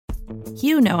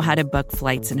You know how to book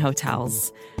flights and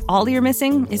hotels. All you're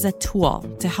missing is a tool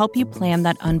to help you plan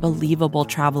that unbelievable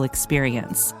travel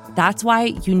experience. That's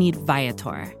why you need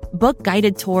Viator. Book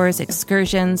guided tours,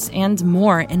 excursions, and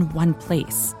more in one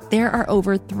place. There are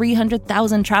over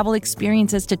 300,000 travel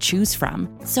experiences to choose from,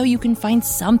 so you can find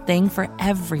something for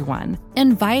everyone.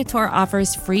 And Viator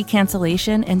offers free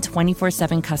cancellation and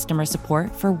 24/7 customer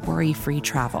support for worry-free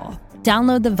travel.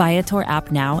 Download the Viator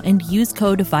app now and use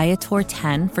code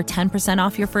Viator10 for 10%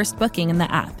 off your first booking in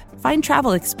the app. Find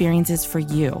travel experiences for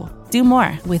you. Do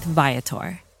more with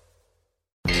Viator.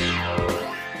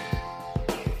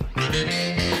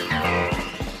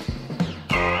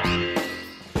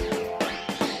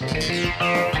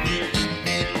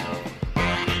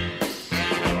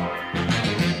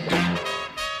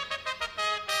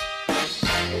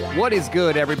 What is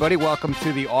good, everybody? Welcome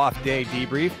to the off-day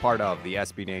debrief, part of the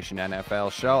SB Nation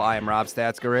NFL show. I am Rob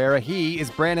Stats Guerrera. He is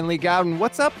Brandon Lee Gowden.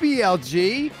 What's up,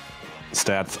 BLG?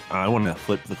 Stats, I want to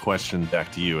flip the question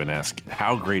back to you and ask,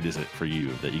 how great is it for you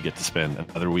that you get to spend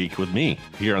another week with me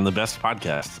here on the best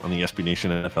podcast on the SB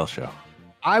Nation NFL show?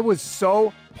 I was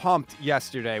so pumped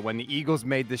yesterday when the Eagles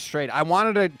made this trade. I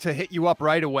wanted to hit you up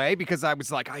right away because I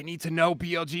was like, I need to know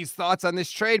BLG's thoughts on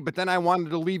this trade, but then I wanted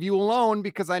to leave you alone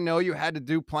because I know you had to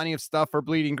do plenty of stuff for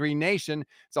Bleeding Green Nation.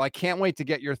 So I can't wait to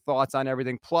get your thoughts on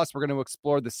everything. Plus, we're going to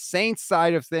explore the Saints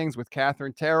side of things with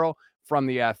Katherine Terrell from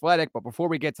The Athletic. But before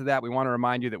we get to that, we want to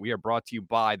remind you that we are brought to you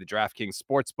by the DraftKings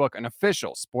Sportsbook, an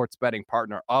official sports betting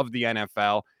partner of the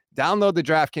NFL. Download the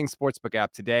DraftKings Sportsbook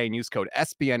app today and use code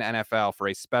SBNNFL for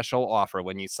a special offer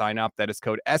when you sign up. That is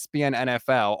code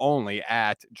SBNNFL only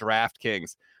at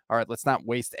DraftKings. All right, let's not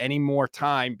waste any more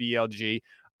time, BLG.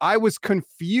 I was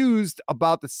confused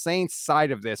about the Saints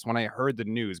side of this when I heard the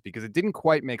news because it didn't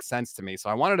quite make sense to me. So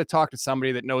I wanted to talk to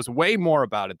somebody that knows way more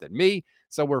about it than me.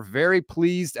 So we're very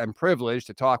pleased and privileged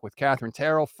to talk with Katherine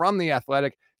Terrell from The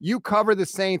Athletic. You cover the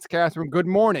Saints, Katherine. Good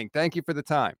morning. Thank you for the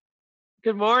time.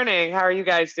 Good morning. How are you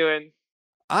guys doing?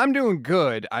 I'm doing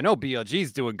good. I know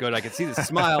BLG's doing good. I can see the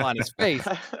smile on his face.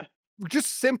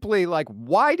 Just simply like,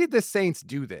 why did the Saints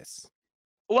do this?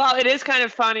 Well, it is kind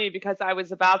of funny because I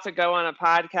was about to go on a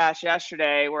podcast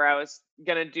yesterday where I was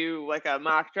going to do like a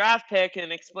mock draft pick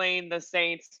and explain the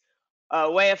Saints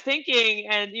way of thinking.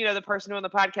 And, the person who on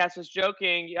the podcast was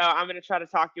joking, I'm going to try to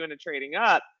talk you into trading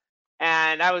up.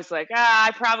 And I was like, I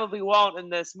probably won't in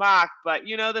this mock, but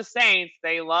the Saints,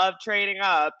 they love trading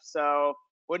up. So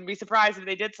wouldn't be surprised if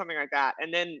they did something like that.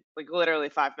 And then like literally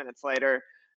 5 minutes later,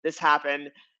 this happened.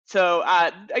 So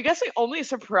I guess the only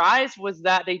surprise was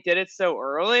that they did it so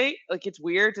early. Like it's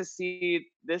weird to see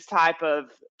this type of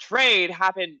trade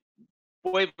happen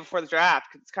way before the draft.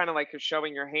 It's kind of like you're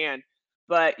showing your hand.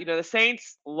 But, the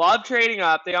Saints love trading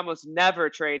up. They almost never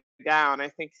trade down. I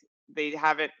think they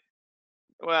haven't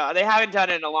done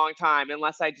it in a long time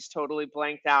unless I just totally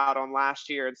blanked out on last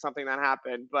year and something that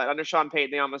happened. But under Sean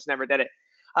Payton, they almost never did it.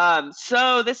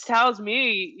 So this tells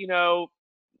me,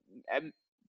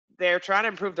 they're trying to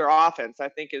improve their offense, I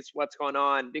think is what's going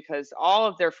on because all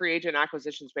of their free agent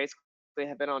acquisitions basically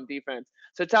have been on defense.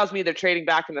 So it tells me they're trading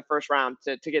back in the first round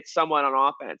to get someone on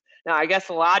offense. Now, I guess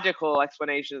the logical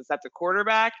explanation is that's a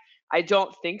quarterback. I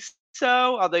don't think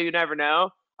so, although you never know.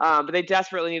 But they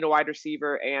desperately need a wide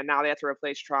receiver, and now they have to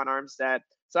replace Tron Armstead.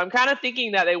 So I'm kind of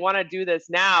thinking that they want to do this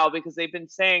now because they've been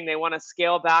saying they want to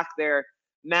scale back their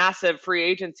massive free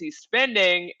agency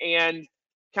spending and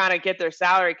kind of get their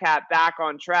salary cap back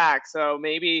on track. So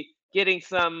maybe getting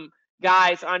some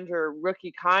guys under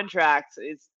rookie contracts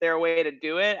is their way to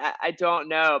do it. I don't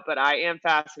know, but I am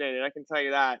fascinated. I can tell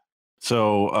you that.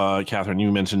 So, Katherine,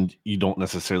 you mentioned you don't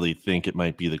necessarily think it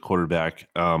might be the quarterback,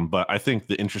 but I think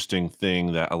the interesting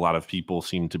thing that a lot of people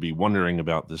seem to be wondering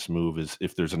about this move is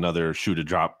if there's another shoe to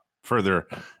drop further.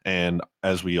 And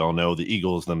as we all know, the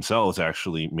Eagles themselves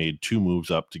actually made two moves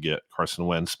up to get Carson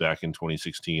Wentz back in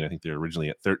 2016. I think they were originally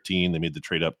at 13. They made the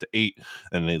trade up to 8,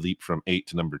 and they leaped from 8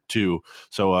 to number 2.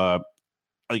 So, are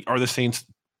the Saints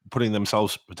putting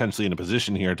themselves potentially in a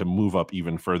position here to move up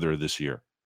even further this year?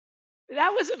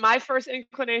 That wasn't my first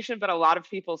inclination, but a lot of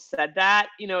people said that.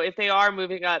 If they are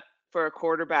moving up for a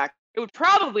quarterback, it would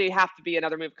probably have to be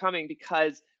another move coming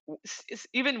because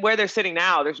even where they're sitting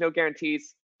now, there's no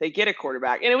guarantees they get a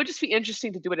quarterback. And it would just be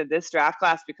interesting to do it in this draft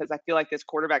class because I feel like this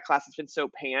quarterback class has been so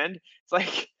panned. It's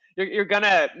like you're going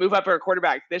to move up for a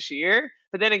quarterback this year.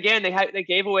 But then again, they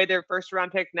gave away their first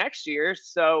round pick next year.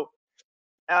 So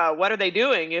what are they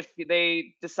doing if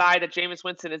they decide that Jameis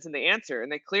Winston isn't the answer? And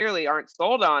they clearly aren't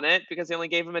sold on it because they only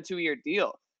gave him a 2-year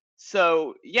deal.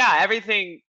 So, yeah,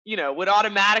 everything, would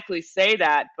automatically say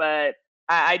that, but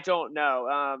I don't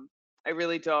know. I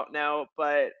really don't know.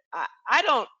 But I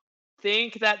don't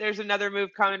think that there's another move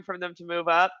coming from them to move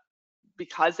up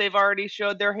because they've already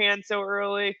showed their hand so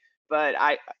early. But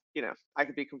I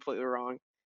could be completely wrong.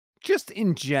 Just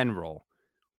in general,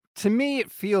 to me, it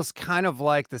feels kind of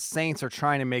like the Saints are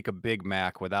trying to make a Big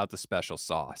Mac without the special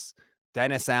sauce.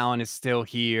 Dennis Allen is still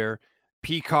here.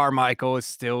 P. Carmichael is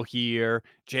still here.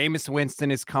 Jameis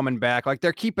Winston is coming back. Like,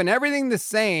 they're keeping everything the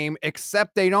same,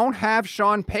 except they don't have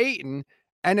Sean Payton.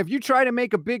 And if you try to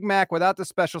make a Big Mac without the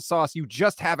special sauce, you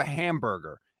just have a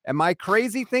hamburger. Am I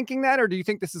crazy thinking that, or do you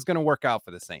think this is going to work out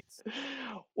for the Saints?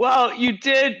 Well, you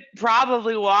did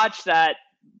probably watch that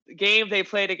game they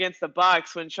played against the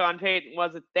Bucks when Sean Payton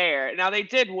wasn't there. Now they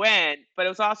did win, but it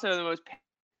was also the most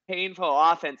painful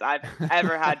offense I've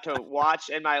ever had to watch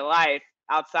in my life,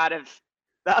 outside of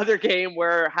the other game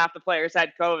where half the players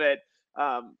had COVID,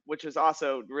 which was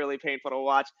also really painful to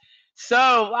watch.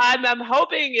 So I'm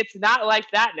hoping it's not like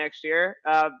that next year,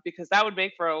 because that would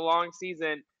make for a long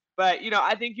season. But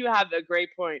I think you have a great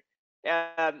point.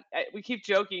 We keep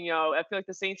joking, I feel like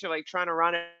the Saints are like trying to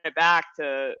run it back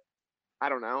to, I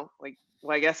don't know, like,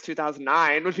 well, I guess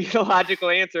 2009 would be the logical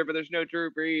answer, but there's no Drew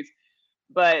Brees.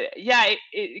 But yeah,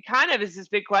 it kind of is this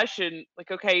big question.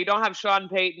 Like, okay, you don't have Sean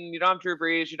Payton, you don't have Drew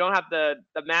Brees, you don't have the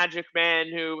magic man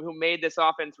who made this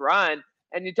offense run,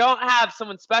 and you don't have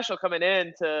someone special coming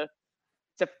in to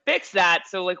fix that.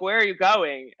 So like, where are you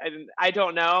going? And I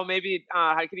don't know. Maybe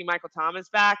getting Michael Thomas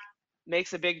back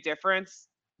makes a big difference,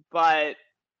 but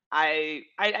I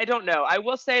don't know. I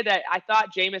will say that I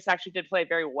thought Jameis actually did play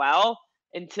very well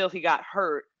until he got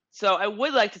hurt. So I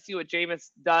would like to see what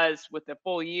Jameis does with the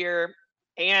full year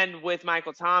and with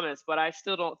Michael Thomas, but I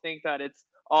still don't think that it's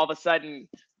all of a sudden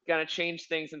going to change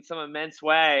things in some immense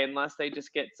way unless they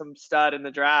just get some stud in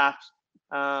the draft.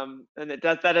 And that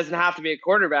doesn't have to be a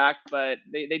quarterback, but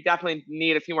they definitely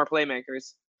need a few more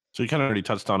playmakers. So you kind of already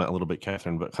touched on it a little bit,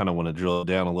 Catherine, but kind of want to drill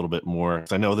down a little bit more.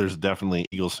 I know there's definitely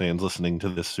Eagles fans listening to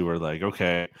this who are like,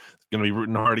 okay, going to be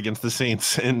rooting hard against the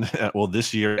Saints and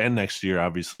this year and next year,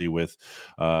 obviously with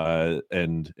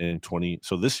and in 20.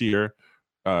 So this year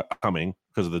coming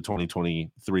because of the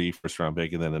 2023 first round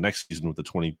pick, and then the next season with the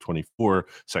 2024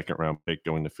 second round pick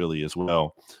going to Philly as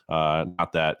well.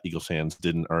 Not that Eagles fans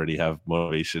didn't already have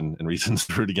motivation and reasons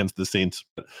to root against the Saints,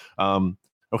 but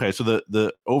okay, so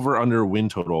the over-under win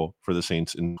total for the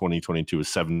Saints in 2022 is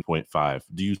 7.5.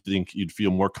 Do you think you'd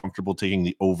feel more comfortable taking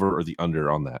the over or the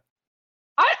under on that?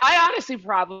 I honestly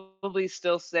probably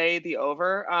still say the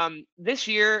over. This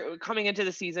year, coming into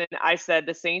the season, I said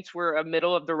the Saints were a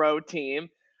middle-of-the-road team.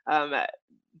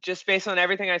 Just based on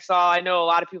everything I saw, I know a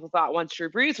lot of people thought once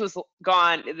Drew Brees was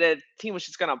gone, the team was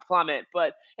just going to plummet.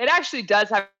 But it actually does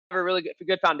have a really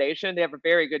good foundation. They have a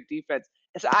very good defense.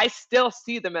 So I still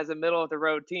see them as a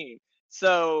middle-of-the-road team.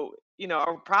 So,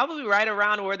 probably right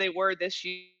around where they were this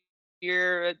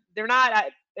year. They're not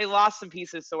 – they lost some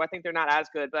pieces, so I think they're not as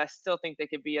good, but I still think they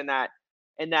could be in that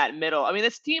middle. I mean,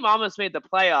 this team almost made the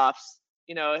playoffs.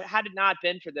 Had it not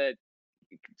been for the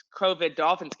COVID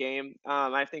Dolphins game,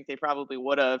 I think they probably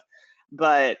would have.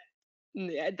 But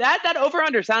that over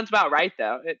under sounds about right,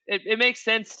 though. It makes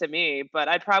sense to me, but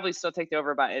I'd probably still take the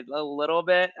over by a little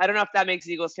bit. I don't know if that makes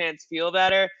Eagles fans feel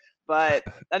better, but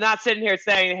I'm not sitting here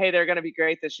saying, hey, they're going to be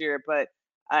great this year. But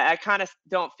I kind of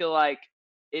don't feel like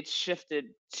it's shifted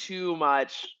too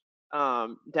much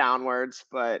downwards,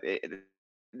 but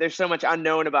there's so much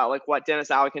unknown about like what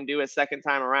Dennis Allen can do his second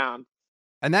time around.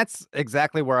 And that's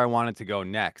exactly where I wanted to go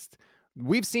next.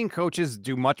 We've seen coaches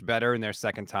do much better in their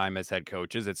second time as head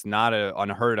coaches. It's not an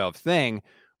unheard of thing.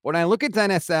 When I look at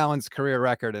Dennis Allen's career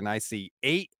record and I see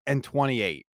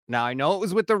 8-28. Now, I know it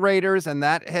was with the Raiders, and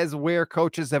that is where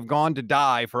coaches have gone to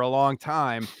die for a long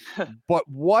time. But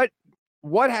what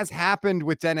has happened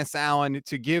with Dennis Allen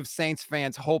to give Saints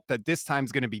fans hope that this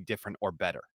time's going to be different or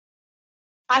better?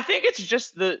 I think it's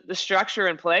just the structure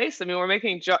in place. I mean, we're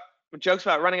making jokes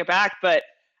about running it back, but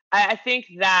I think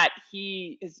that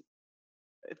he is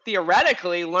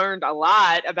theoretically learned a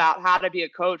lot about how to be a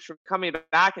coach from coming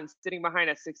back and sitting behind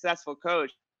a successful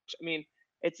coach. I mean,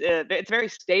 it's a very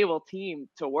stable team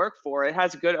to work for. It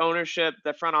has good ownership.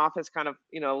 The front office kind of,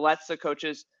 lets the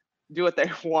coaches do what they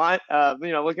want.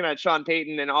 Looking at Sean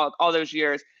Payton and all those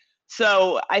years.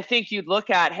 So I think you'd look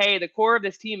at, hey, the core of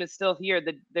this team is still here.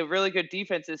 The really good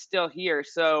defense is still here.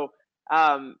 So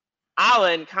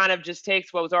Allen kind of just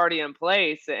takes what was already in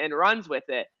place and runs with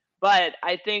it. But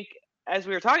I think, as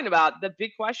we were talking about, the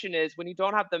big question is when you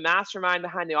don't have the mastermind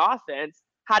behind the offense,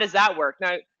 how does that work?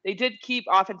 Now, they did keep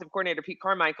offensive coordinator Pete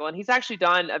Carmichael, and he's actually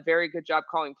done a very good job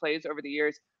calling plays over the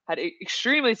years. Had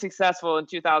extremely successful in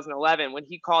 2011 when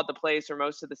he called the plays for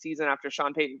most of the season after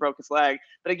Sean Payton broke his leg.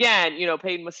 But again,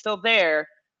 Payton was still there.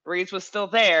 Reeves was still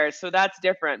there, so that's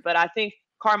different. But I think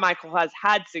Carmichael has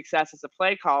had success as a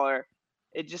play caller.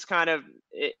 It just kind of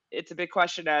it's a big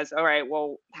question as, all right,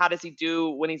 well, how does he do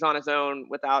when he's on his own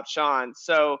without Sean?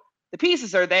 So the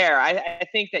pieces are there. I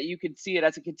think that you could see it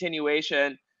as a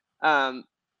continuation. Um,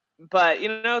 but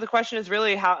the question is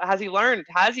really, how has he learned?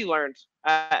 Has he learned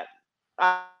uh,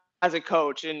 as a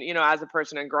coach and as a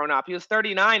person and grown up? He was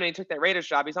 39 when he took that Raiders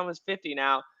job. He's almost 50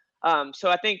 now. So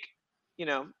I think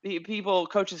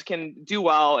coaches can do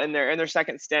well in their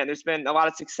second stint. There's been a lot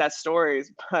of success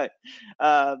stories, but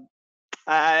uh,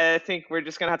 I think we're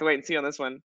just gonna have to wait and see on this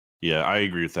one. Yeah, I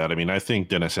agree with that. I mean, I think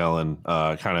Dennis Allen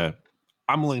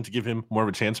I'm willing to give him more of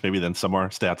a chance maybe than some are.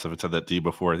 Stats have said that to you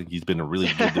before. I think he's been a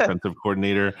really good defensive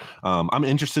coordinator. I'm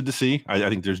interested to see. I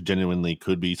think there's genuinely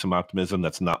could be some optimism.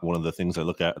 That's not one of the things I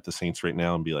look at the Saints right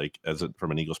now and be like,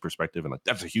 from an Eagles perspective, and like,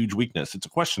 that's a huge weakness. It's a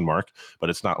question mark, but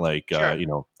it's not like,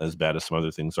 Sure. as bad as some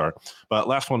other things are. But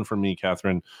last one for me,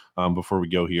 Catherine, before we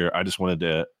go here, I just wanted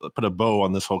to put a bow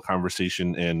on this whole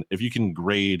conversation. And if you can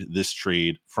grade this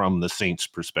trade from the Saints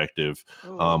perspective,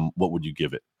 Ooh. what would you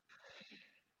give it?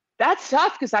 That's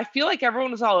tough because I feel like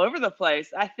everyone was all over the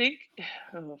place. I think,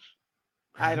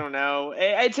 I don't know.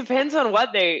 It depends on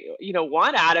what they,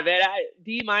 want out of it.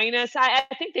 B minus. I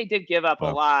think they did give up a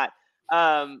Wow.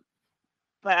 lot.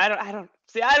 But I don't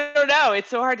see. I don't know. It's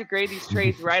so hard to grade these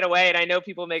trades right away, and I know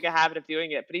people make a habit of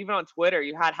doing it. But even on Twitter,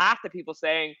 you had half the people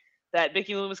saying that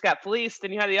Mickey Loomis got fleeced,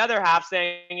 and you had the other half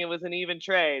saying it was an even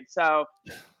trade. So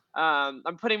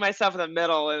I'm putting myself in the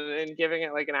middle and giving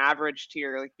it like an average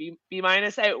tier, like B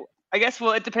minus. I guess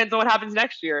it depends on what happens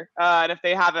next year, and if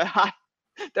they have a high,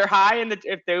 they're high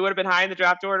if they would have been high in the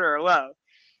draft order or low.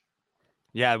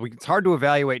 Yeah, it's hard to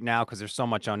evaluate now because there's so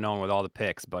much unknown with all the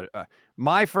picks. But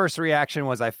my first reaction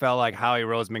was I felt like Howie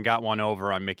Roseman got one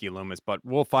over on Mickey Loomis, but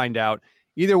we'll find out.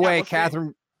 Either way, We'll see.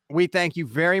 Catherine, we thank you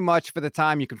very much for the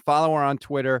time. You can follow her on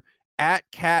Twitter at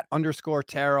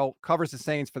 @Kat_Terrell, covers the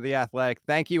Saints for The Athletic.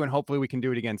 Thank you, and hopefully we can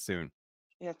do it again soon.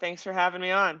 Yeah, thanks for having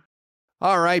me on.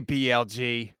 All right,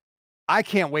 BLG. I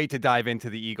can't wait to dive into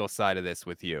the Eagles side of this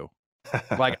with you.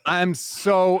 Like, I'm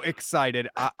so excited.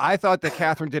 I thought that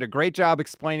Catherine did a great job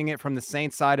explaining it from the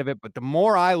Saints side of it, but the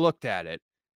more I looked at it,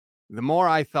 the more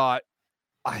I thought,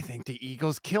 I think the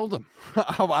Eagles killed him.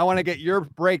 I want to get your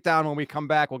breakdown when we come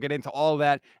back. We'll get into all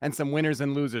that and some winners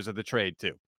and losers of the trade,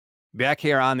 too. Back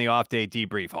here on the off-day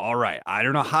debrief. All right. I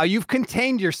don't know how you've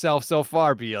contained yourself so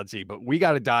far, BLG, but we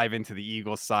got to dive into the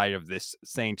Eagles side of this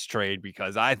Saints trade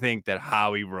because I think that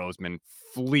Howie Roseman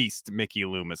fleeced Mickey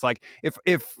Loomis. Like, if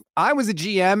I was a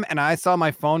GM and I saw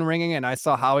my phone ringing and I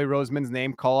saw Howie Roseman's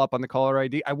name call up on the caller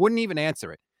ID, I wouldn't even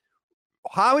answer it.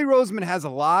 Howie Roseman has a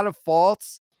lot of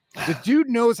faults. The dude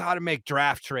knows how to make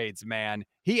draft trades, man.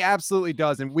 He absolutely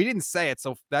does. And we didn't say it,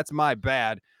 so that's my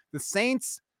bad. The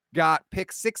Saints got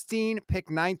pick 16, pick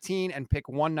 19, and pick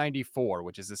 194,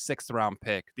 which is a 6th round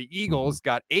pick. The Eagles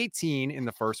got 18 in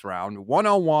the first round,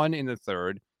 101 in the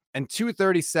third, and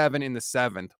 237 in the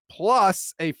 7th,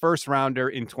 plus a first rounder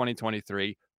in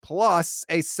 2023, plus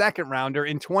a second rounder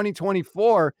in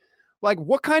 2024. Like,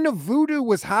 what kind of voodoo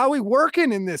was Howie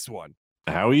working in this one?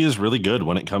 Howie is really good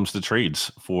when it comes to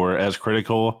trades. For as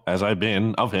critical as I've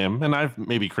been of him, and I've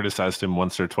maybe criticized him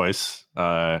once or twice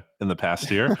in the past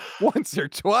year. Once or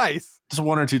twice? Just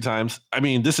one or two times. I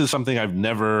mean, this is something I've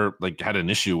never had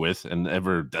an issue with and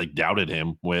ever doubted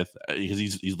him with, because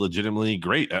he's legitimately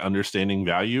great at understanding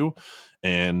value.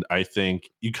 And I think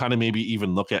you kind of maybe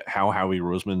even look at how Howie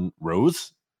Roseman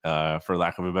rose, for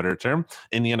lack of a better term,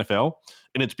 in the NFL.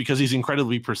 And it's because he's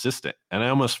incredibly persistent. And I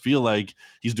almost feel like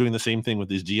he's doing the same thing with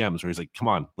these GMs where he's like, come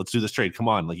on, let's do this trade. Come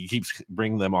on. Like, he keeps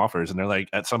bringing them offers. And they're like,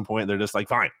 at some point, they're just like,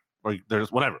 fine. Or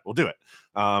there's whatever, we'll do it.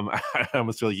 I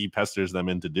almost feel like he pesters them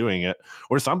into doing it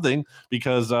or something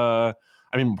because,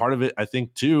 part of it, I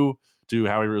think, too, to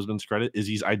Howie Roseman's credit, is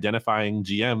he's identifying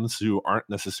GMs who aren't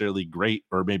necessarily great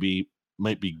or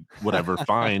might be whatever,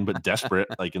 fine, but desperate,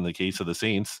 like in the case of the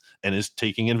Saints, and is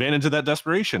taking advantage of that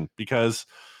desperation because,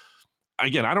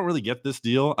 again, I don't really get this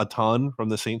deal a ton from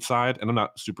the Saints side, and I'm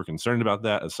not super concerned about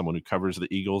that as someone who covers the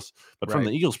Eagles. But from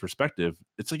the Eagles' perspective,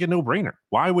 it's like a no-brainer.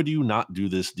 Why would you not do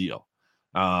this deal?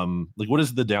 What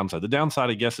is the downside? The downside,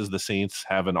 I guess, is the Saints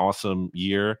have an awesome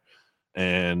year,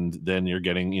 and then you're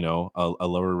getting, a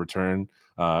lower return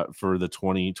for the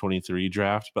 2023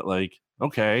 draft. But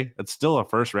okay, it's still a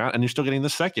first round, and you're still getting the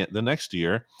second the next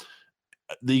year.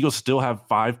 The Eagles still have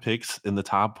 5 picks in the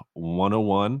top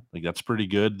 101. That's pretty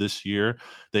good this year.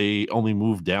 They only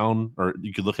moved down, or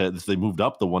you could look at it, they moved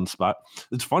up the one spot.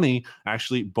 It's funny,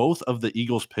 actually, both of the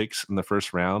Eagles picks in the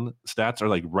first round stats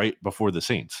are right before the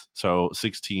Saints. So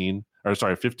 16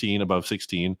 15 above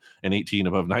 16, and 18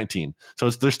 above 19. So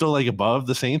they're still like above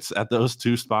the Saints at those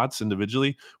two spots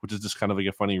individually, which is just kind of like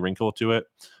a funny wrinkle to it.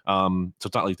 So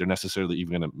it's not like they're necessarily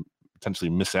even going to potentially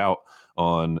miss out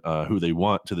on who they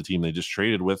want to the team they just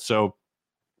traded with. So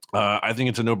I think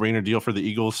it's a no-brainer deal for the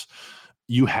Eagles.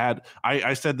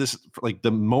 I said this like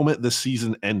the moment the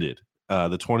season ended,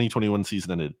 the 2021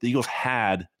 season ended, the Eagles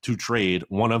had to trade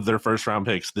one of their first round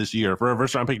picks this year for a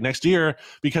first round pick next year,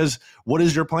 because what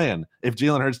is your plan if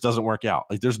Jalen Hurts doesn't work out?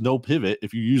 Like, there's no pivot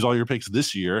if you use all your picks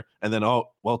this year and then, oh,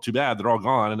 well, too bad, they're all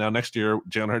gone. And now next year,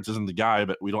 Jalen Hurts isn't the guy,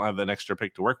 but we don't have that extra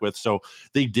pick to work with. So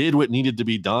they did what needed to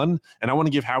be done. And I want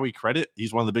to give Howie credit.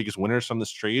 He's one of the biggest winners from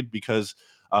this trade, because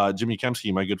Jimmy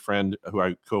Kempski, my good friend who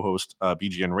I co-host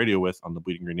BGN Radio with on the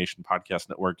Bleeding Green Nation podcast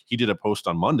network, he did a post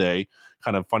on Monday,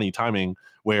 kind of funny timing,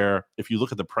 where if you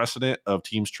look at the precedent of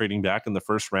teams trading back in the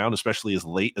first round, especially as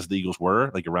late as the Eagles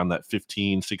were, like around that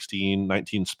 15, 16,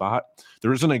 19 spot,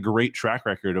 there isn't a great track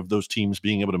record of those teams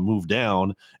being able to move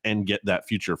down and get that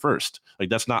future first. Like,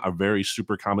 that's not a very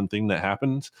super common thing that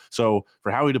happens. So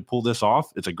for Howie to pull this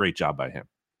off, it's a great job by him.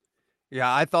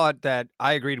 Yeah, I thought that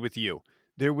I agreed with you.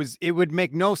 It would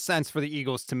make no sense for the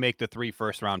Eagles to make the 3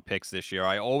 first-round picks this year.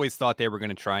 I always thought they were going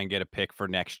to try and get a pick for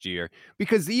next year,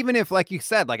 because even if, like you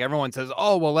said, like everyone says,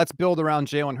 oh, well, let's build around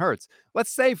Jalen Hurts. Let's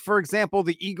say, for example,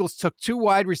 the Eagles took 2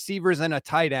 wide receivers and a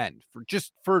tight end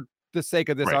for the sake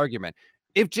of this argument.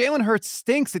 If Jalen Hurts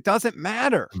stinks, it doesn't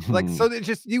matter. Like, so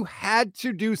you had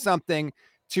to do something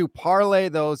to parlay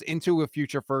those into a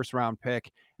future first-round pick,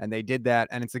 and they did that,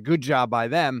 and it's a good job by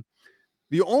them.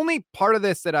 The only part of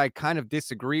this that I kind of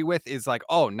disagree with is like,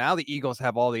 oh, now the Eagles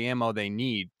have all the ammo they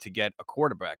need to get a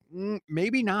quarterback.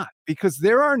 Maybe not, because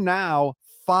there are now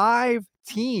 5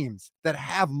 teams that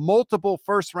have multiple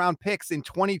first-round picks in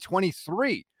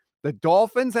 2023. The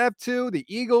Dolphins have 2, the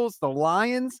Eagles, the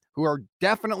Lions, who are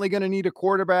definitely going to need a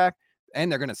quarterback,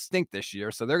 and they're going to stink this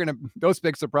year. So those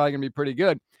picks are probably going to be pretty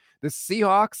good. The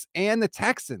Seahawks and the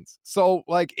Texans. So,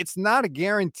 like, it's not a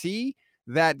guarantee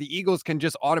that the Eagles can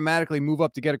just automatically move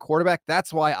up to get a quarterback.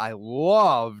 That's why I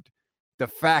loved the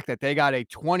fact that they got a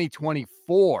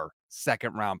 2024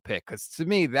 second round pick, because to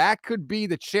me, that could be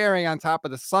the cherry on top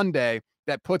of the sundae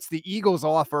that puts the Eagles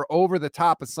offer over the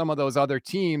top of some of those other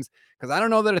teams, because I don't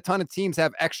know that a ton of teams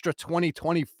have extra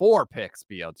 2024 picks,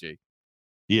 BLG.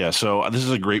 Yeah, so this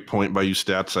is a great point by you,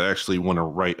 Stats. I actually want to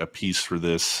write a piece for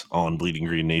this on Bleeding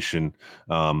Green Nation,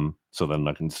 so then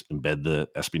I can embed the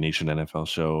SB Nation NFL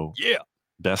show. Yeah.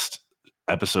 Best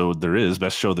episode there is,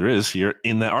 best show there is here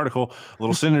in that article. A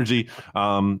little synergy.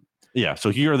 Yeah,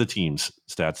 so here are the teams,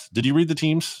 Stats. Did you read the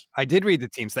teams? I did read the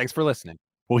teams. Thanks for listening.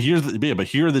 Well, here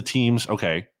are the teams.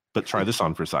 Okay, but try this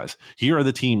on for size. Here are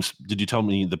the teams. Did you tell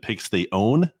me the picks they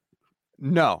own?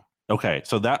 No. Okay,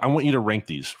 so that I want you to rank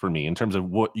these for me in terms of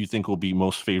what you think will be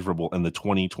most favorable in the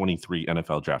 2023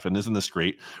 NFL draft. And isn't this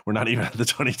great? We're not even at the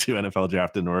 22 NFL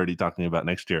draft and we're already talking about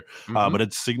next year, but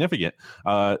it's significant.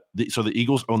 So the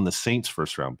Eagles own the Saints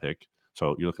first round pick.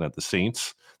 So you're looking at the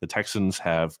Saints. The Texans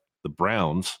have the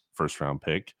Browns first round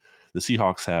pick. The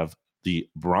Seahawks have the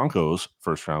Broncos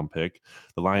first round pick.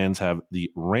 The Lions have the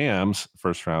Rams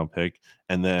first round pick.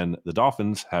 And then the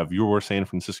Dolphins have your San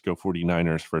Francisco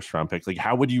 49ers first round pick. Like,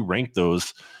 how would you rank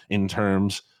those in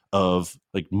terms of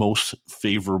like most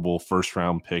favorable first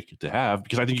round pick to have?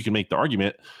 Because I think you can make the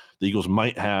argument the Eagles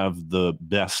might have the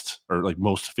best or like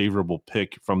most favorable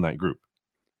pick from that group.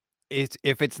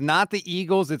 If it's not the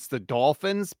Eagles, it's the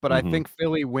Dolphins, but I think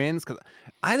Philly wins, because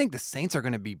I think the Saints are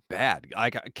going to be bad.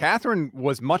 Like, Catherine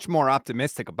was much more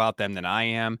optimistic about them than I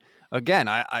am. Again,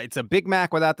 it's a Big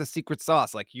Mac without the secret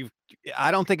sauce. Like,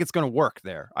 I don't think it's going to work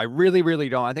there. I really, really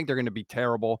don't. I think they're going to be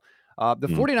terrible. The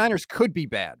 49ers could be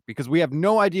bad because we have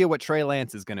no idea what Trey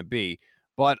Lance is going to be.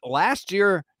 But last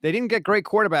year, they didn't get great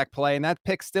quarterback play, and that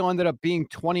pick still ended up being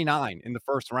 29 in the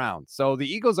first round. So the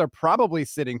Eagles are probably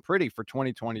sitting pretty for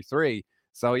 2023.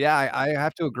 So, yeah, I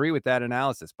have to agree with that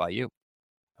analysis by you.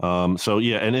 So,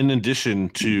 yeah, and in addition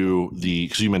to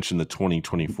because you mentioned the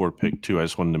 2024 pick, too, I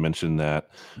just wanted to mention that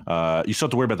you still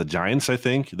have to worry about the Giants, I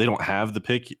think. They don't have the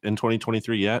pick in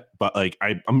 2023 yet, but, like,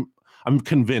 I'm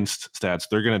convinced, Stats,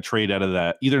 they're going to trade out of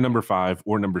that either number 5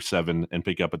 or number 7 and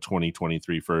pick up a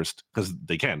 2023 first, because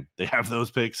they can. They have those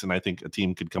picks, and I think a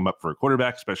team could come up for a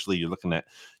quarterback, especially you're looking at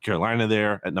Carolina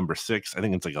there at number 6. I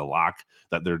think it's like a lock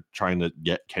that they're trying to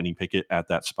get Kenny Pickett at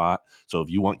that spot. So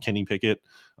if you want Kenny Pickett,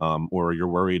 or you're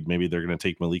worried maybe they're going to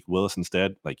take Malik Willis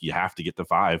instead, like, you have to get to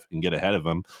 5 and get ahead of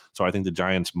them. So I think the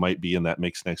Giants might be in that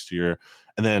mix next year.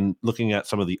 And then looking at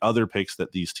some of the other picks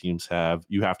that these teams have,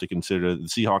 you have to consider the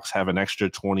Seahawks have an extra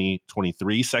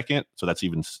 2023 second. So that's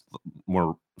even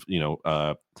more,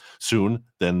 soon.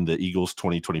 Then the Eagles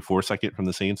 2024 second from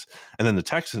the Saints. And then the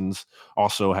Texans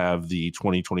also have the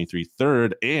 2023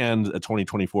 third and a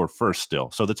 2024 first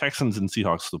still. So the Texans and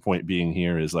Seahawks, the point being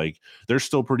here is like they're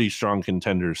still pretty strong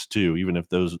contenders too, even if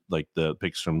those like the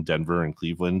picks from Denver and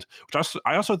Cleveland, which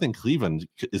I also think Cleveland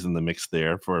is in the mix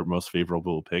there for most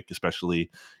favorable pick,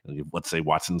 especially let's say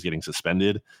Watson's getting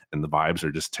suspended and the vibes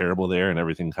are just terrible there and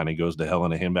everything kind of goes to hell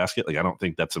in a handbasket. Like I don't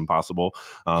think that's impossible.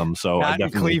 So Not I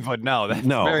definitely in Cleveland, no, that's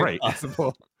very right.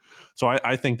 possible. So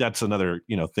I think that's another,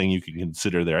 thing you can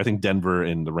consider there. I think Denver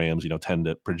and the Rams, tend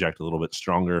to project a little bit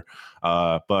stronger.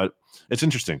 But it's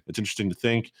interesting. It's interesting to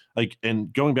think like,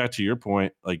 and going back to your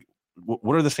point, like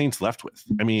what are the Saints left with?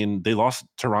 I mean, they lost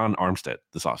Teron Armstead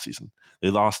this offseason. They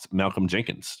lost Malcolm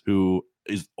Jenkins, who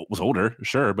was older,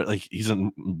 sure, but like he's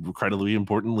an incredibly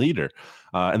important leader.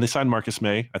 And they signed Marcus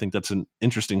May. I think that's an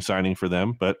interesting signing for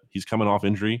them, but he's coming off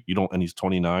injury. And he's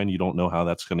 29. You don't know how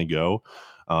that's going to go.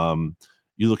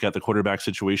 You look at the quarterback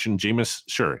situation. Jameis,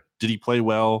 sure. Did he play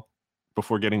well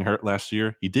before getting hurt last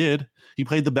year? He did. He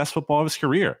played the best football of his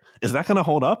career. Is that going to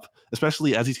hold up,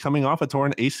 especially as he's coming off a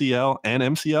torn ACL and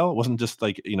MCL? It wasn't just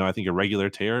like, I think a regular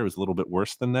tear. It was a little bit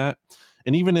worse than that.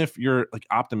 And even if you're like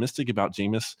optimistic about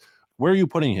Jameis, where are you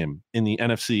putting him in the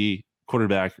NFC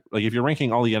quarterback? Like if you're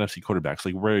ranking all the NFC quarterbacks,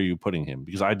 like where are you putting him?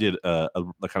 Because I did a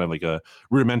kind of like a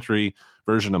rudimentary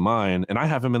version of mine, and I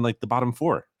have him in like the bottom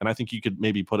 4. And I think you could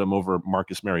maybe put him over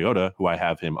Marcus Mariota, who I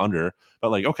have him under. But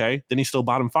like, okay, then he's still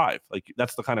bottom 5. Like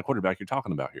that's the kind of quarterback you're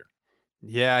talking about here.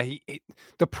 Yeah,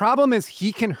 the problem is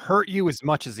he can hurt you as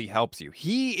much as he helps you.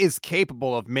 He is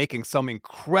capable of making some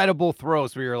incredible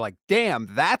throws where you're like, damn,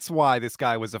 that's why this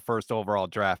guy was a first overall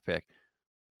draft pick.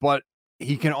 But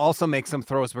he can also make some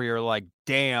throws where you're like,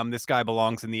 damn, this guy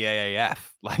belongs in the AAF.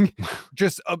 Like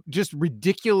just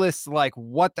ridiculous, like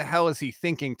what the hell is he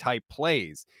thinking type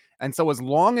plays. And so as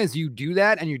long as you do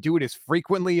that and you do it as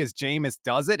frequently as Jameis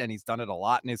does it, and he's done it a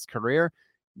lot in his career,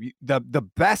 the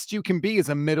best you can be is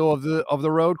a middle of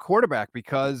the road quarterback,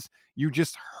 because you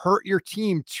just hurt your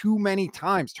team too many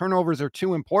times. Turnovers are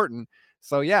too important.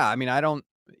 So yeah, I mean,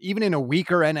 even in a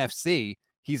weaker NFC,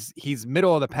 he's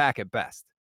middle of the pack at best.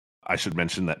 I should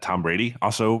mention that Tom Brady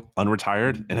also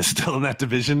unretired and is still in that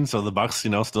division. So the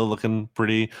Bucs, still looking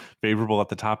pretty favorable at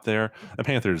the top there. The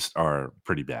Panthers are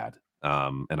pretty bad.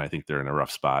 And I think they're in a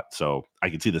rough spot. So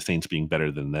I could see the Saints being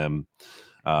better than them.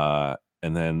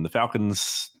 And then the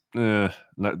Falcons, I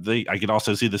could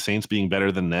also see the Saints being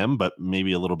better than them, but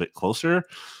maybe a little bit closer.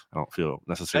 I don't feel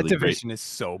necessarily that division great. Is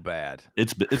so bad.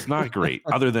 It's not great,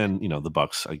 other than the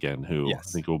Bucs again, who yes.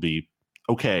 I think will be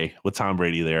okay with Tom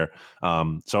Brady there.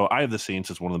 So I have the Saints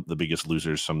as one of the biggest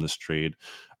losers from this trade.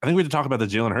 I think we have to talk about the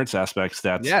Jalen Hurts aspects.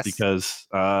 Because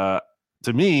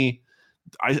to me,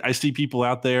 I see people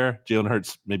out there, Jalen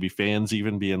Hurts, maybe fans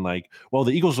even being like, well,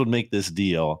 the Eagles would make this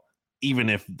deal even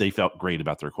if they felt great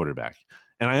about their quarterback.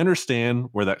 And I understand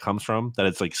where that comes from, that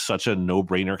it's like such a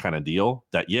no-brainer kind of deal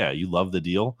that, yeah, you love the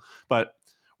deal. But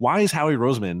why is Howie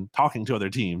Roseman talking to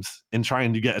other teams and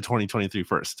trying to get a 2023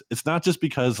 first? It's not just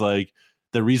because like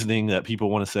the reasoning that people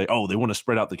want to say, oh, they want to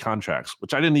spread out the contracts,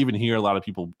 which I didn't even hear a lot of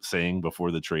people saying before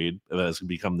the trade. That's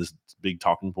become this big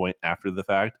talking point after the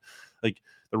fact. Like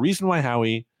the reason why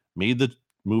Howie made the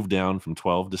move down from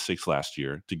 12 to 6 last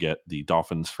year to get the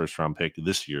Dolphins first round pick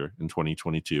this year in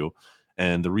 2022.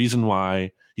 And the reason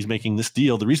why he's making this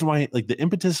deal, the reason why, like the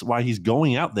impetus why he's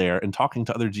going out there and talking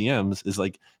to other GMs is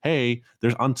like, hey,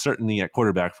 there's uncertainty at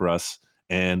quarterback for us,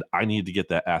 and I need to get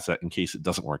that asset in case it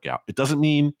doesn't work out. It doesn't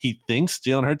mean he thinks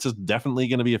Jalen Hurts is definitely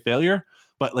going to be a failure,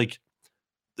 but like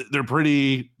they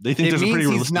think there's a pretty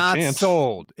realistic he's not chance.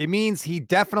 Sold. It means he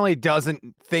definitely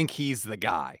doesn't think he's the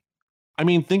guy. I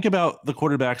mean, think about the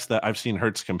quarterbacks that I've seen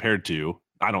Hurts compared to.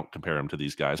 I don't compare him to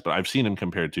these guys, but I've seen him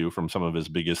compared to from some of his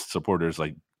biggest supporters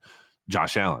like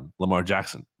Josh Allen, Lamar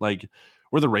Jackson. Like,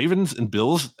 were the Ravens and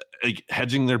Bills like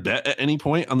hedging their bet at any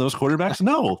point on those quarterbacks?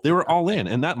 No, they were all in.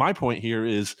 And my point here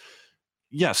is,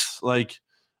 yes, like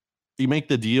you make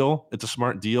the deal. It's a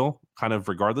smart deal, kind of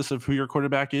regardless of who your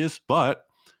quarterback is, but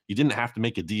you didn't have to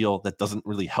make a deal that doesn't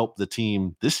really help the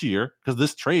team this year, because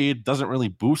this trade doesn't really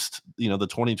boost, the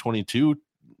 2022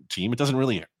 team. It doesn't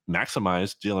really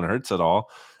maximize Jalen Hurts at all.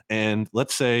 And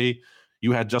let's say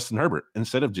you had Justin Herbert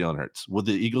instead of Jalen Hurts. Would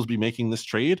the Eagles be making this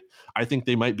trade? I think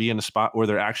they might be in a spot where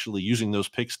they're actually using those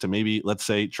picks to maybe, let's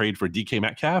say, trade for DK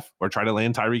Metcalf or try to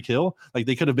land Tyreek Hill. Like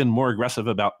they could have been more aggressive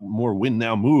about more win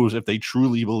now moves if they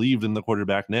truly believed in the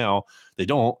quarterback now. They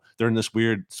don't. They're in this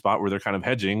weird spot where they're kind of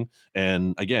hedging.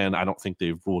 And again, I don't think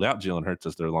they've ruled out Jalen Hurts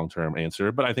as their long-term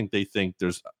answer, but I think they think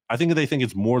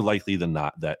it's more likely than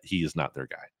not that he is not their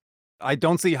guy. I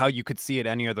don't see how you could see it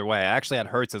any other way. I actually had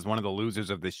Hurts as one of the losers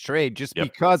of this trade just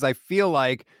Yep. because I feel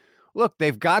like, look,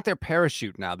 they've got their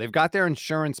parachute now. They've got their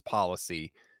insurance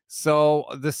policy. So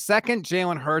the second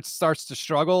Jalen Hurts starts to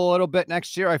struggle a little bit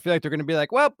next year, I feel like they're going to be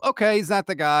like, well, okay, he's not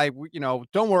the guy.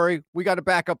 Don't worry. We got a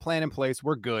backup plan in place.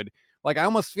 We're good. Like, I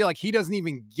almost feel like he doesn't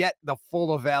even get the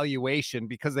full evaluation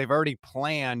because they've already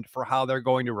planned for how they're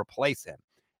going to replace him.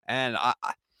 And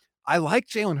I like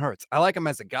Jalen Hurts. I like him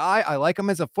as a guy. I like him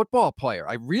as a football player.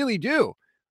 I really do.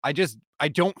 I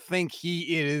don't think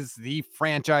he is the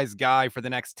franchise guy for the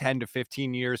next 10 to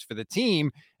 15 years for the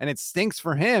team. And it stinks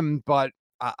for him. But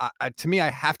to me, I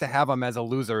have to have him as a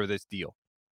loser of this deal.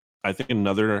 I think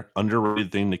another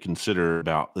underrated thing to consider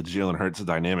about the Jalen Hurts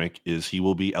dynamic is he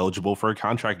will be eligible for a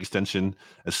contract extension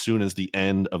as soon as the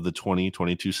end of the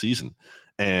 2022 season.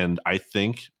 And I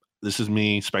think this is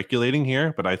me speculating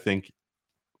here, but I think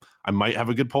I might have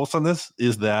a good pulse on this,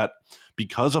 is that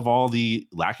because of all the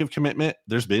lack of commitment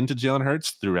there's been to Jalen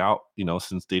Hurts throughout,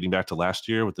 since dating back to last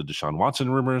year with the Deshaun Watson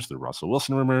rumors, the Russell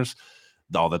Wilson rumors,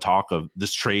 all the talk of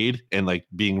this trade and like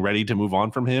being ready to move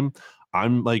on from him,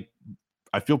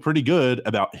 I feel pretty good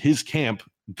about his camp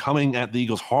coming at the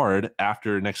Eagles hard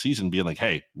after next season, being like,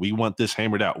 hey, we want this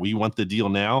hammered out. We want the deal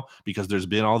now because there's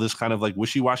been all this kind of like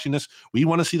wishy-washiness. We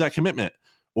want to see that commitment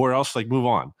or else like move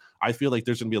on. I feel like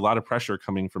there's going to be a lot of pressure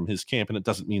coming from his camp, and it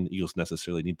doesn't mean the Eagles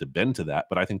necessarily need to bend to that,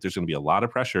 but I think there's going to be a lot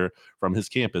of pressure from his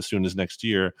camp as soon as next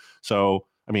year. So,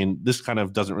 I mean, this kind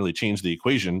of doesn't really change the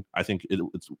equation. I think it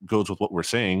goes with what we're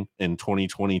saying, and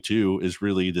 2022 is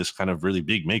really this kind of really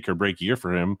big make or break year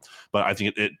for him. But I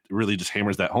think it really just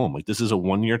hammers that home. Like, this is a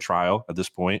 1-year trial at this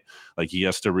point. Like, he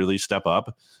has to really step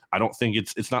up. I don't think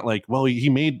it's not like, well, he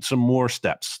made some more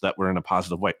steps that were in a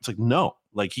positive way. It's like, no,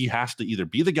 like he has to either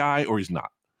be the guy or he's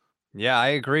not. Yeah, I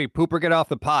agree. Poop or get off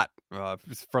the pot,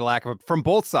 for lack of from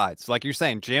both sides. Like you're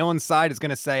saying, Jalen's side is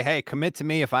going to say, hey, commit to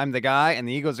me if I'm the guy. And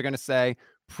the Eagles are going to say,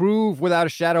 prove without a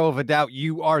shadow of a doubt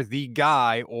you are the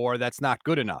guy, or that's not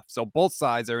good enough. So both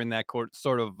sides are in that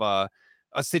sort of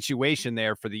a situation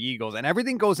there for the Eagles. And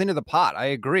everything goes into the pot. I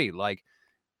agree. Like,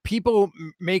 people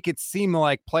make it seem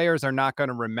like players are not going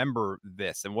to remember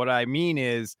this. And what I mean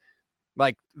is,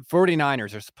 like,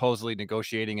 49ers are supposedly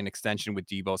negotiating an extension with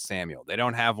Deebo Samuel. They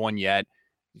don't have one yet.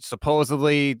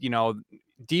 Supposedly,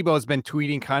 Deebo's been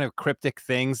tweeting kind of cryptic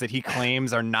things that he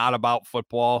claims are not about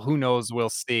football. Who knows? We'll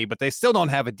see. But they still don't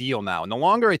have a deal now. And the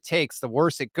longer it takes, the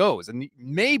worse it goes. And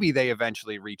maybe they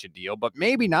eventually reach a deal, but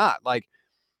maybe not. Like,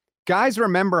 guys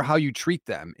remember how you treat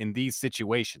them in these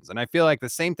situations. And I feel like the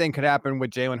same thing could happen with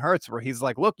Jalen Hurts, where he's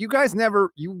like, look, you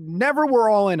never were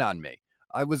all in on me.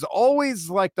 I was always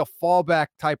like the fallback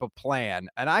type of plan.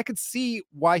 And I could see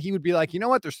why he would be like, you know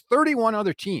what? There's 31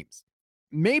 other teams.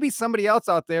 Maybe somebody else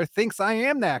out there thinks I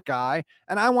am that guy,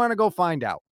 and I want to go find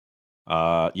out.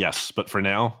 Yes, but for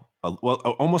now,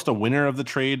 almost a winner of the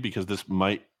trade, because this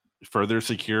might further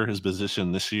secure his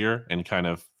position this year and kind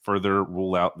of further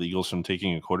rule out the Eagles from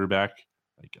taking a quarterback.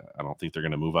 Like, I don't think they're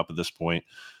going to move up at this point.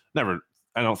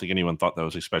 I don't think anyone thought that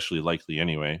was especially likely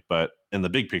anyway. But in the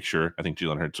big picture, I think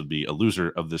Jalen Hurts would be a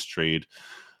loser of this trade.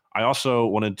 I also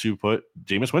wanted to put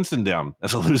Jameis Winston down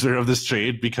as a loser of this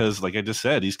trade because, like I just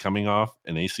said, he's coming off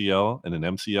an ACL and an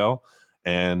MCL.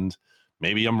 And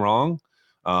maybe I'm wrong,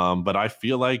 but I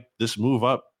feel like this move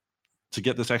up to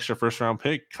get this extra first-round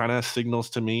pick kind of signals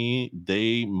to me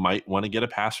they might want to get a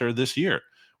passer this year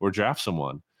or draft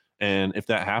someone. And if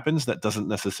that happens, that doesn't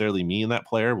necessarily mean that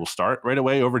player will start right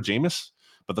away over Jameis.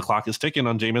 But the clock is ticking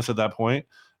on Jameis at that point,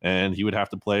 and he would have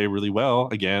to play really well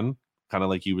again, kind of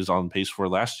like he was on pace for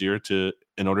last year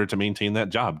in order to maintain that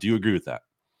job. Do you agree with that?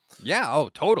 Yeah, oh,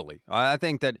 totally. I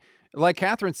think that, like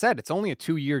Katherine said, it's only a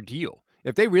 2-year deal.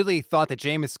 If they really thought that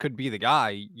Jameis could be the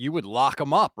guy, you would lock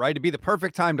him up, right? It'd be the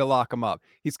perfect time to lock him up.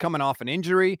 He's coming off an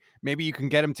injury. Maybe you can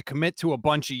get him to commit to a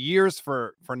bunch of years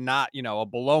for not, a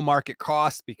below market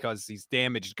cost because he's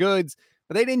damaged goods.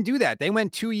 But they didn't do that. They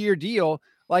went 2-year deal.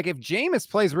 Like, if Jameis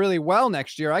plays really well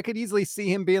next year, I could easily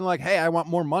see him being like, hey, I want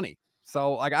more money.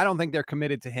 So, like, I don't think they're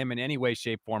committed to him in any way,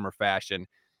 shape, form, or fashion.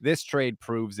 This trade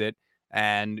proves it.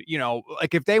 And,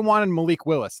 like, if they wanted Malik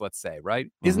Willis, let's say, right?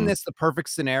 Isn't this the perfect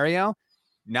scenario?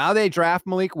 Now they draft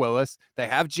Malik Willis. They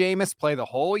have Jameis play the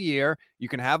whole year. You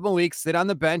can have Malik sit on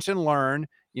the bench and learn.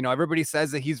 Everybody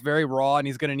says that he's very raw and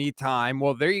he's going to need time.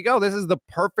 Well, there you go. This is the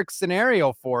perfect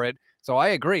scenario for it. So I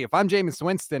agree. If I'm Jameis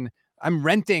Winston, I'm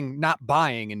renting, not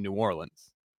buying in New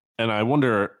Orleans. And I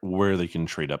wonder where they can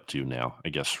trade up to now, I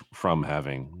guess, from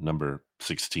having number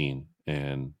 16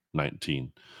 and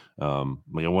 19. I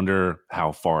wonder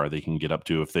how far they can get up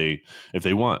to if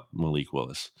they want Malik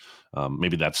Willis.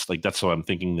 Maybe that's what I'm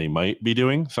thinking they might be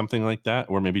doing, something like that,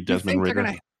 or maybe Do you Desmond think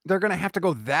Ritter. they're gonna have to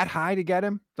go that high to get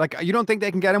him? Like, you don't think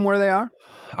they can get him where they are?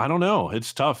 I don't know.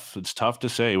 It's tough. It's tough to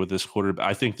say with this quarterback.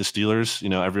 I think the Steelers,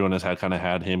 everyone has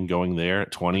had him going there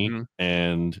at 20,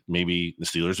 and maybe the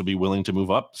Steelers will be willing to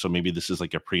move up. So maybe this is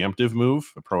like a preemptive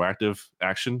move, a proactive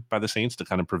action by the Saints to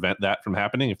kind of prevent that from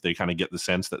happening. If they kind of get the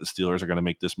sense that the Steelers are going to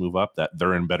make this move up, that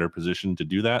they're in better position to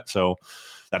do that. So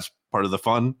that's part of the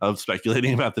fun of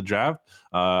speculating about the draft.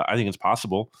 I think it's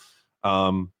possible.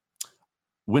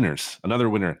 Winners. Another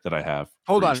winner that I have.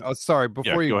 Hold on. Oh, sorry.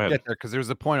 Before you go ahead. get there, because there's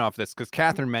a point off this, because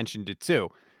Catherine mentioned it too.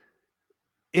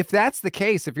 If that's the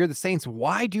case, if you're the Saints,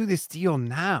 why do this deal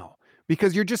now?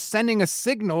 Because you're just sending a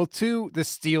signal to the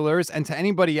Steelers and to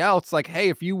anybody else, like, hey,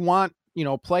 if you want,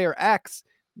 player X,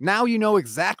 now you know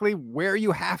exactly where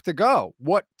you have to go.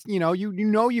 What,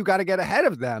 you got to get ahead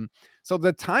of them. So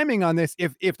the timing on this,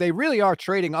 if they really are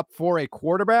trading up for a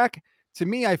quarterback, to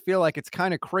me, I feel like it's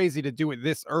kind of crazy to do it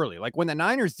this early. Like when the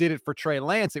Niners did it for Trey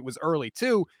Lance, it was early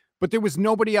too, but there was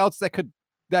nobody else that could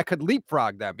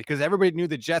leapfrog them because everybody knew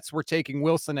the Jets were taking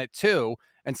Wilson at 2.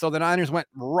 And so the Niners went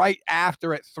right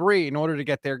after at 3 in order to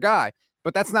get their guy.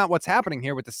 But that's not what's happening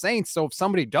here with the Saints. So if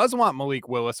somebody does want Malik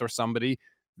Willis or somebody,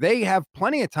 they have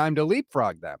plenty of time to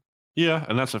leapfrog them. Yeah,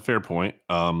 and that's a fair point.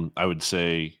 I would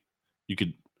say you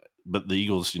could, but the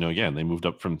Eagles, again, they moved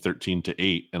up from 13 to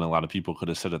 8, and a lot of people could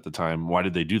have said at the time, why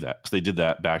did they do that? Because they did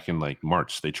that back in like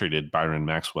March. They traded Byron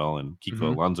Maxwell and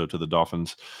Kiko Alonso to the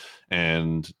Dolphins,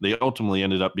 and they ultimately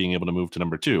ended up being able to move to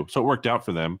number 2. So it worked out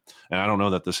for them. And I don't know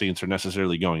that the Saints are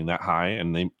necessarily going that high,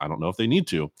 and I don't know if they need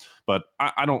to, but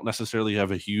I don't necessarily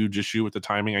have a huge issue with the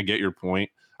timing. I get your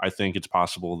point. I think it's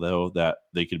possible though that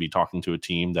they could be talking to a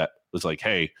team that was like,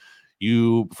 hey,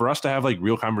 for us to have like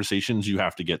real conversations, you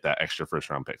have to get that extra first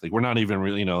round pick. Like we're not even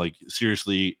really, like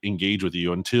seriously engage with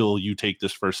you until you take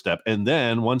this first step. And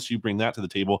then once you bring that to the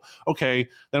table, okay,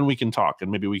 then we can talk and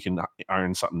maybe we can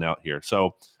iron something out here.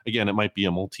 So again, it might be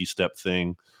a multi-step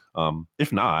thing.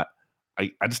 If not, I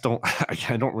just don't,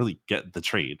 I don't really get the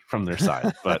trade from their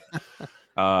side, but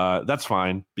that's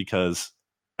fine because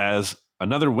as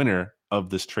another winner of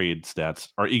this trade stats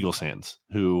are Eagles fans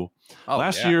who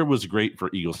last year was great for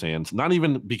Eagles fans, not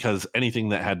even because anything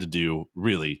that had to do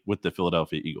really with the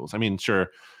Philadelphia Eagles. I mean, sure,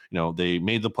 they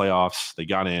made the playoffs, they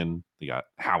got in, they got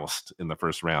housed in the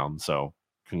first round. So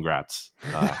congrats.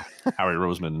 Howie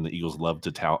Roseman and the Eagles love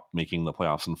to tout making the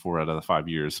playoffs in 4 out of the 5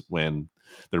 years when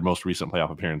their most recent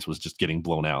playoff appearance was just getting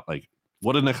blown out. Like,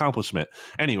 what an accomplishment.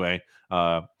 Anyway,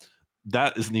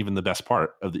 that isn't even the best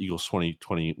part of the Eagles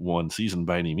 2021 season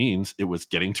by any means. It was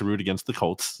getting to root against the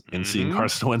Colts and seeing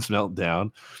Carson Wentz melt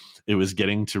down. It was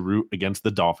getting to root against the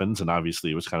Dolphins. And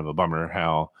obviously it was kind of a bummer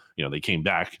how, they came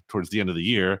back towards the end of the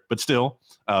year, but still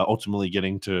ultimately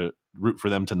getting to root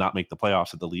for them to not make the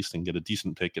playoffs at the least and get a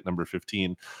decent pick at number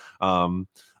 15. Among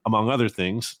other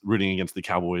things, rooting against the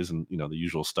Cowboys and, the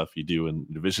usual stuff you do in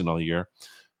the division all year.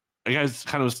 I guys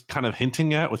kind of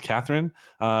hinting at with Catherine.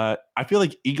 I feel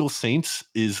like Eagles Saints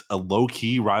is a low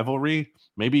key rivalry,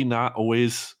 maybe not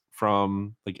always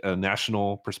from like a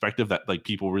national perspective that like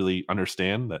people really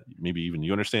understand, that maybe even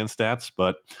you understand stats,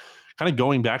 but kind of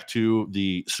going back to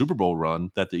the Super Bowl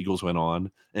run that the Eagles went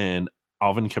on and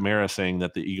Alvin Kamara saying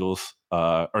that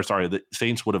the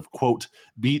Saints would have, quote,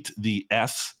 beat the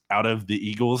S out of the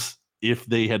Eagles if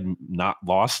they had not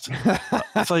lost.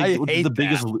 It's like the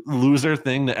biggest loser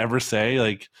thing to ever say.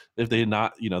 Like if they had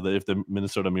not, if the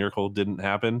Minnesota Miracle didn't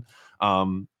happen.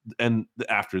 And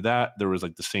after that, there was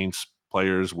like the Saints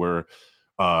players were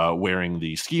wearing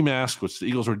the ski mask, which the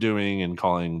Eagles were doing, and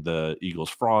calling the Eagles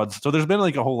frauds. So there's been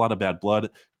like a whole lot of bad blood.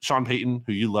 Sean Payton,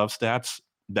 who you love stats,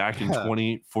 back in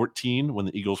 2014 when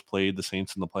the Eagles played the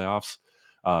Saints in the playoffs,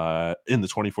 in the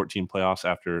 2014 playoffs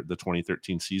after the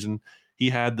 2013 season, he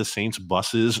had the Saints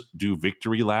buses do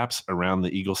victory laps around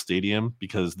the Eagles stadium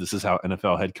because this is how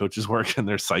NFL head coaches work and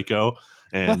they're psycho.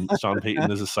 And Sean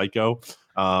Payton is a psycho.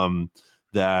 So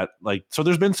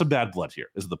there's been some bad blood here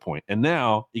is the point. And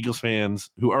now Eagles fans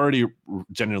who already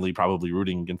generally probably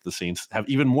rooting against the Saints have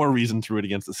even more reason to root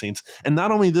against the Saints. And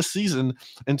not only this season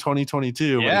in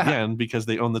 2022, but again, because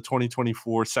they own the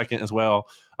 2024 second as well,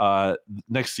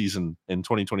 next season in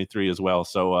 2023 as well.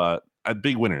 So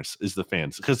big winners is the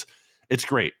fans because it's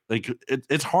great. Like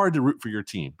it's hard to root for your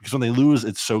team because when they lose,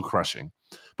 it's so crushing.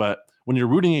 But when you're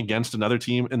rooting against another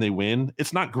team and they win,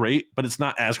 it's not great, but it's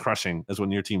not as crushing as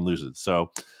when your team loses.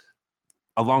 So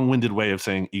a long-winded way of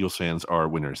saying Eagles fans are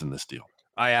winners in this deal.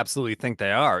 I absolutely think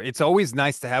they are. It's always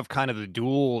nice to have kind of the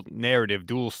dual narrative,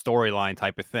 dual storyline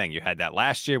type of thing. You had that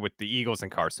last year with the Eagles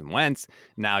and Carson Wentz.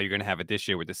 Now you're going to have it this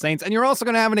year with the Saints. And you're also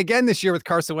going to have it again this year with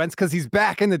Carson Wentz because he's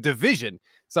back in the division.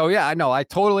 So, yeah, I know. I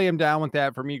totally am down with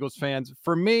that from Eagles fans.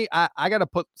 For me, I got to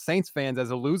put Saints fans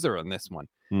as a loser on this one.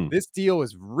 This deal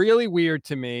is really weird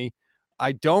to me.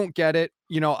 I don't get it.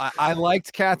 I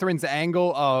liked Catherine's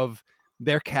angle of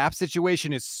their cap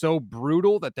situation is so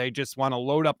brutal that they just want to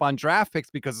load up on draft picks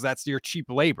because that's your cheap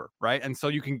labor, right? And so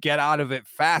you can get out of it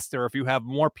faster if you have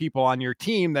more people on your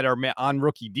team that are on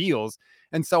rookie deals.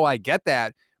 And so I get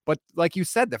that. But like you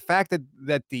said, the fact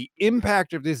that the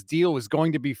impact of this deal is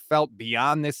going to be felt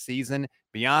beyond this season,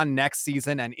 beyond next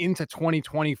season, and into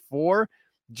 2024,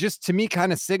 just to me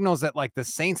kind of signals that like the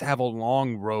Saints have a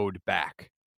long road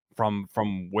back from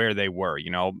where they were,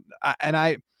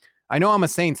 I know I'm a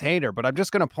Saints hater, but I'm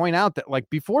just going to point out that like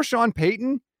before Sean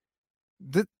Payton,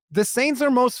 the Saints are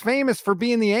most famous for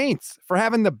being the Aints, for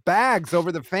having the bags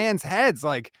over the fans' heads.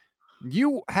 Like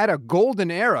you had a golden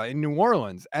era in New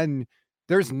Orleans, and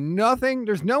there's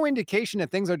no indication that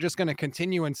things are just going to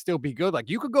continue and still be good. Like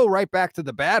you could go right back to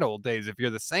the bad old days if you're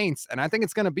the Saints, and I think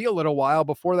it's going to be a little while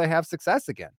before they have success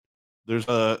again. There's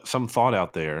some thought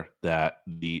out there that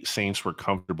the Saints were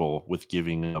comfortable with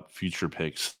giving up future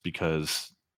picks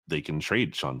because they can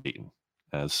trade Sean Payton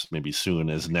as maybe soon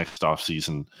as next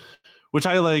offseason, which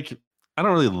I like. I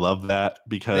don't really love that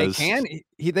because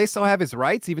they still have his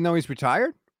rights even though he's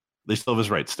retired. They still have his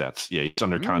rights stats. Yeah, he's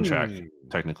under contract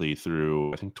technically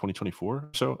through I think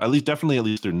 2024. So at least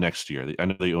through next year. I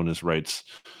know they own his rights.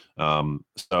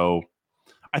 So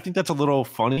I think that's a little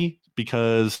funny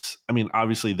because I mean,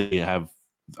 obviously they have.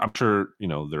 I'm sure,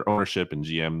 their ownership and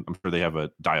GM, I'm sure they have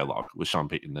a dialogue with Sean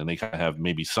Payton and they kind of have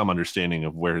maybe some understanding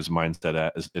of where his mindset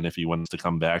at is and if he wants to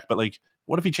come back. But like,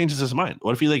 what if he changes his mind?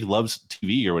 What if he like loves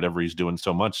TV or whatever he's doing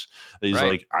so much that he's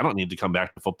like, I don't need to come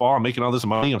back to football. I'm making all this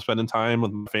money. I'm spending time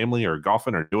with my family or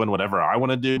golfing or doing whatever I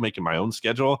want to do, making my own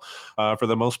schedule for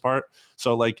the most part.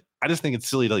 So like, I just think it's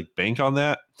silly to like bank on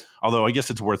that. Although I guess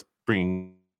it's worth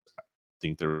bringing. I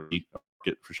think they're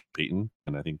get for Payton,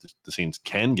 and I think the Saints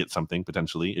can get something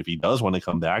potentially if he does want to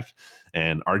come back.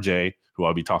 And RJ, who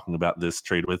I'll be talking about this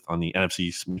trade with on the NFC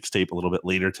mixtape a little bit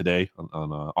later today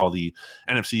on all the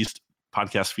NFC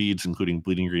podcast feeds, including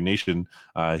Bleeding Green Nation,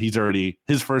 he's already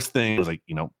his first thing was like,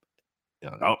 he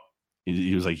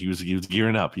was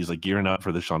gearing up. He's like gearing up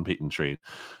for the Sean Payton trade.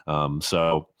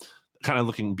 So kind of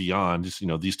looking beyond just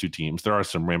these two teams, there are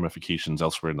some ramifications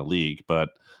elsewhere in the league, but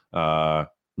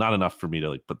not enough for me to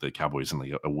like put the Cowboys in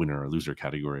like a winner or loser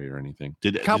category or anything.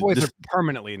 Cowboys are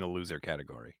permanently in the loser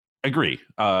category. Agree.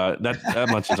 That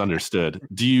much is understood.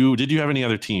 Did you have any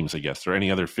other teams, I guess, or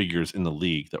any other figures in the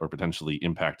league that were potentially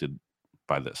impacted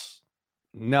by this?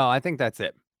 No, I think that's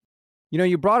it.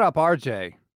 You brought up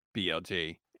RJ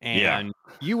BLG, and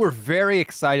you were very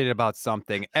excited about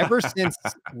something ever since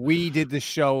we did the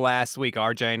show last week.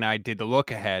 RJ and I did the look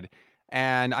ahead,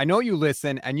 and I know you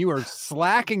listen, and you were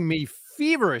slacking me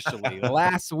feverishly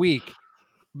last week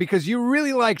because you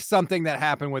really liked something that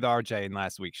happened with RJ in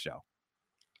last week's show.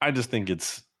 I just think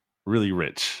it's really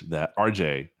rich that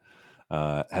RJ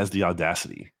has the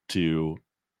audacity to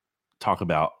talk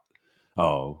about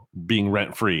being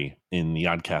rent-free in the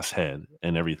Oddcast head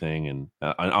and everything, and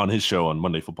on his show on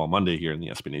Monday Football Monday here in the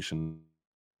SB Nation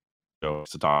show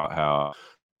to talk how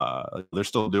they're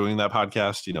still doing that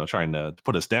podcast, trying to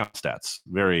put us down stats.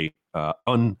 Very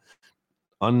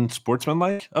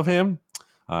unsportsmanlike of him.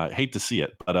 Hate to see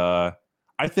it, but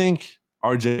I think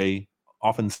RJ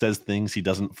often says things he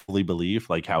doesn't fully believe,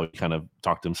 like how he kind of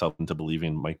talked himself into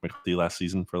believing Mike McCarthy last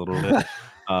season for a little bit.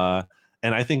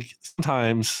 And I think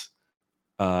sometimes,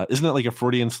 isn't it like a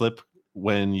Freudian slip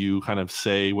when you kind of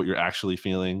say what you're actually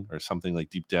feeling or something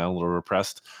like deep down a little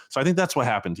repressed? So I think that's what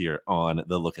happened here on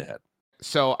the look ahead.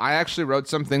 So I actually wrote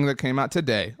something that came out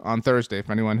today on Thursday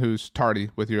for anyone who's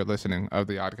tardy with your listening of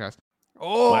the Oddcast.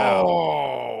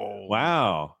 Oh,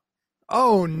 wow.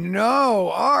 Oh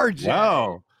no, RJ.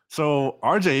 Wow. So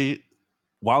RJ,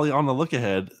 while he on the look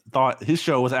ahead, thought his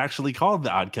show was actually called the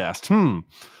Oddcast.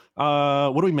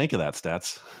 What do we make of that,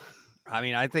 Stats? I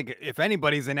mean, I think if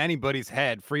anybody's in anybody's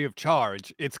head free of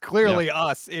charge, it's clearly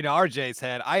us in RJ's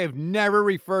head. I have never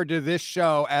referred to this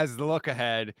show as the look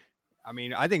ahead. I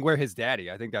mean, I think we're his daddy.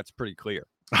 I think that's pretty clear.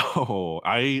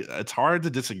 It's hard to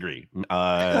disagree.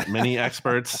 Many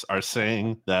experts are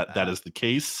saying that is the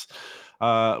case.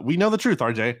 We know the truth,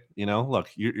 RJ. Look,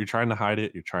 you're trying to hide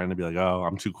it. You're trying to be like, oh,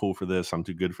 I'm too cool for this. I'm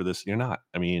too good for this. You're not.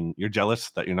 I mean, you're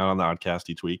jealous that you're not on the Oddcast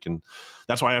each week. And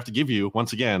that's why I have to give you,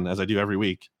 once again, as I do every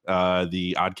week,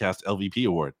 the Oddcast LVP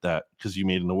award, because you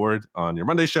made an award on your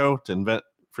Monday show to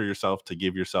for yourself to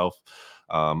give yourself,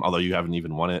 although you haven't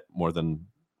even won it more than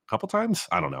a couple times.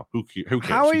 I don't know. Who cares?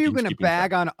 How are you going to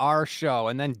bag on our show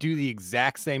and then do the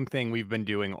exact same thing we've been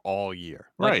doing all year?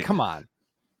 Like, right. Come on.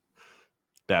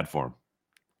 Bad form.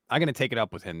 I'm going to take it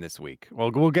up with him this week.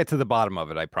 Well, we'll get to the bottom of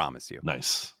it. I promise you.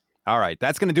 Nice. All right.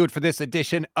 That's going to do it for this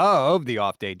edition of the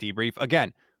Off Day Debrief.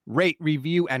 Again, rate,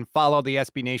 review, and follow the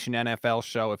SB Nation NFL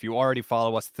show. If you already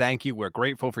follow us, thank you. We're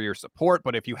grateful for your support.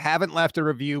 But if you haven't left a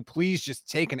review, please just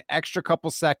take an extra couple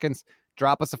seconds,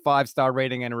 drop us a 5-star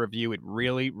rating and a review. It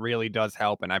really, really does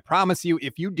help. And I promise you,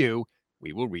 if you do,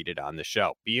 we will read it on the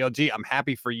show. BLG, I'm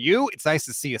happy for you. It's nice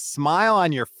to see a smile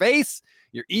on your face.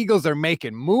 Your Eagles are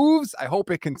making moves. I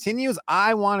hope it continues.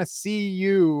 I want to see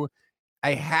you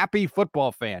a happy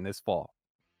football fan this fall.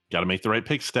 Got to make the right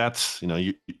pick stats.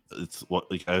 It's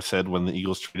what, like I said, when the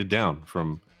Eagles traded down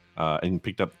from and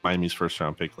picked up Miami's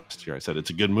first-round pick last year, I said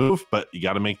it's a good move, but you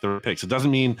got to make the right picks. It doesn't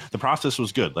mean the process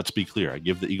was good. Let's be clear. I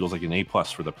give the Eagles like an A+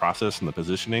 for the process and the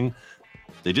positioning.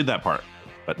 They did that part,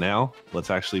 but now let's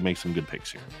actually make some good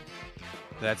picks here.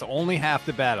 That's only half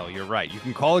the battle. You're right. You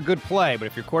can call a good play, but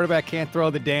if your quarterback can't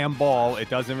throw the damn ball, it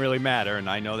doesn't really matter. And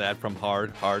I know that from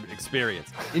hard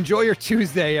experience. Enjoy your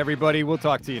Tuesday, everybody. We'll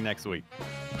talk to you next week.